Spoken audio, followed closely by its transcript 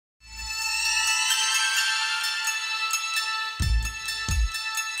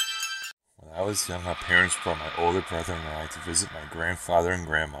I was young, my parents brought my older brother and I to visit my grandfather and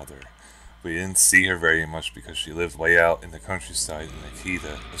grandmother. We didn't see her very much because she lived way out in the countryside in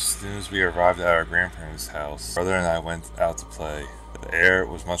Akita. As soon as we arrived at our grandparents' house, my brother and I went out to play. The air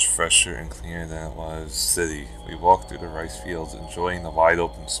was much fresher and cleaner than it was in the city. We walked through the rice fields, enjoying the wide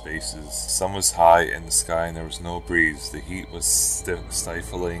open spaces. The sun was high in the sky and there was no breeze. The heat was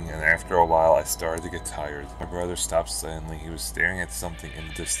stifling, and after a while I started to get tired. My brother stopped suddenly. He was staring at something in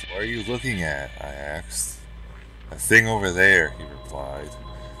the distance. "What are you looking at?" I asked. "A thing over there," he replied.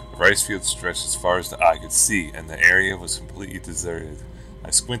 The rice field stretched as far as the eye could see, and the area was completely deserted. I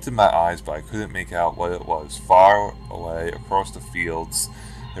squinted my eyes, but I couldn't make out what it was. Far away, across the fields,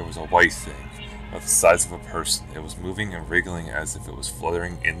 there was a white thing, about the size of a person. It was moving and wriggling as if it was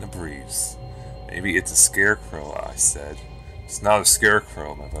fluttering in the breeze. "Maybe it's a scarecrow," I said. "It's not a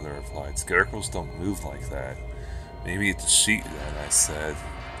scarecrow," my brother replied. "Scarecrows don't move like that." "Maybe it's a sheet then," I said.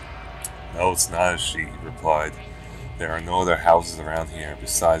 "No, it's not a sheet," he replied. "There are no other houses around here.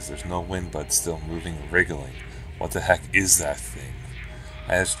 Besides, there's no wind, but it's still moving and wriggling. What the heck is that thing?"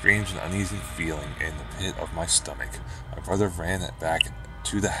 I had a strange and uneasy feeling in the pit of my stomach. My brother ran back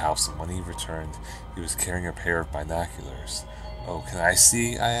to the house, and when he returned, he was carrying a pair of binoculars. "Oh, can I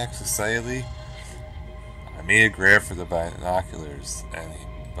see?" I asked excitedly. I made a grab for the binoculars,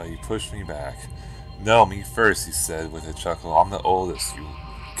 but he pushed me back. "No, me first," he said with a chuckle. "I'm the oldest. You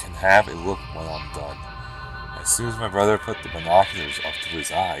can have a look when I'm done." As soon as my brother put the binoculars up to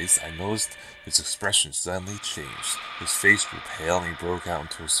his eyes, I noticed his expression suddenly changed. His face grew pale and he broke out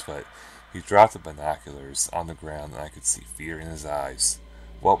into a sweat. He dropped the binoculars on the ground and I could see fear in his eyes.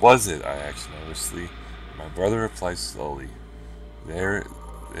 "What was it?" I asked nervously. My brother replied slowly, "There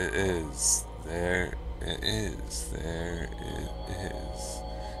it is. There it is. There it is."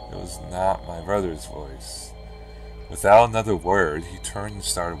 It was not my brother's voice. Without another word, he turned and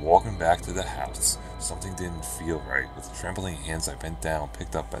started walking back to the house. Something didn't feel right. With trembling hands, I bent down and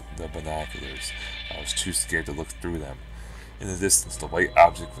picked up the binoculars. I was too scared to look through them. In the distance, the white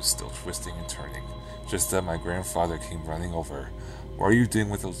object was still twisting and turning. Just then, my grandfather came running over. "What are you doing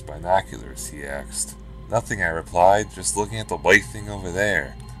with those binoculars?" he asked. "Nothing," I replied. "Just looking at the white thing over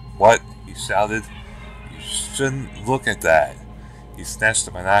there." "What?" he shouted. "You shouldn't look at that." He snatched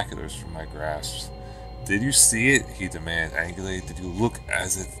the binoculars from my grasp. "Did you see it?" he demanded angrily. "Did you look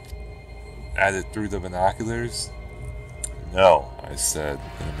at it through the binoculars?" "No," I said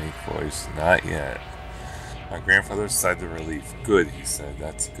in a meek voice. "Not yet." My grandfather sighed with relief. "Good," he said.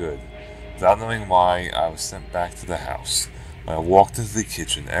 "That's good." Without knowing why, I was sent back to the house. When I walked into the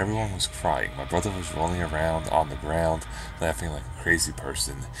kitchen, everyone was crying. My brother was rolling around on the ground, laughing like a crazy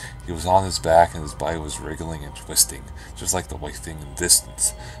person. He was on his back and his body was wriggling and twisting, just like the white thing in the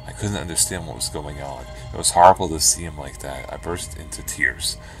distance. I couldn't understand what was going on. It was horrible to see him like that. I burst into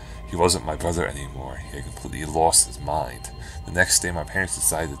tears. He wasn't my brother anymore. He had completely lost his mind. The next day, my parents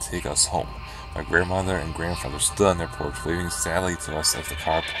decided to take us home. My grandmother and grandfather stood on their porch, waving sadly to us as the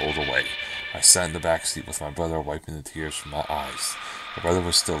car pulled away. I sat in the back seat with my brother wiping the tears from my eyes. My brother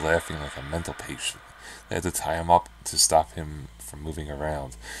was still laughing like a mental patient. They had to tie him up to stop him from moving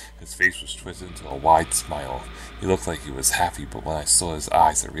around. His face was twisted into a wide smile. He looked like he was happy, but when I saw his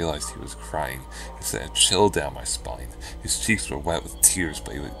eyes, I realized he was crying. It sent a chill down my spine. His cheeks were wet with tears,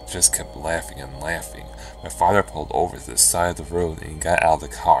 but he just kept laughing and laughing. My father pulled over to the side of the road and he got out of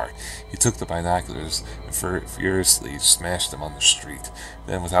the car. He took the binoculars and furiously smashed them on the street.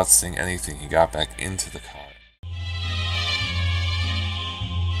 Then, without saying anything, he got back into the car.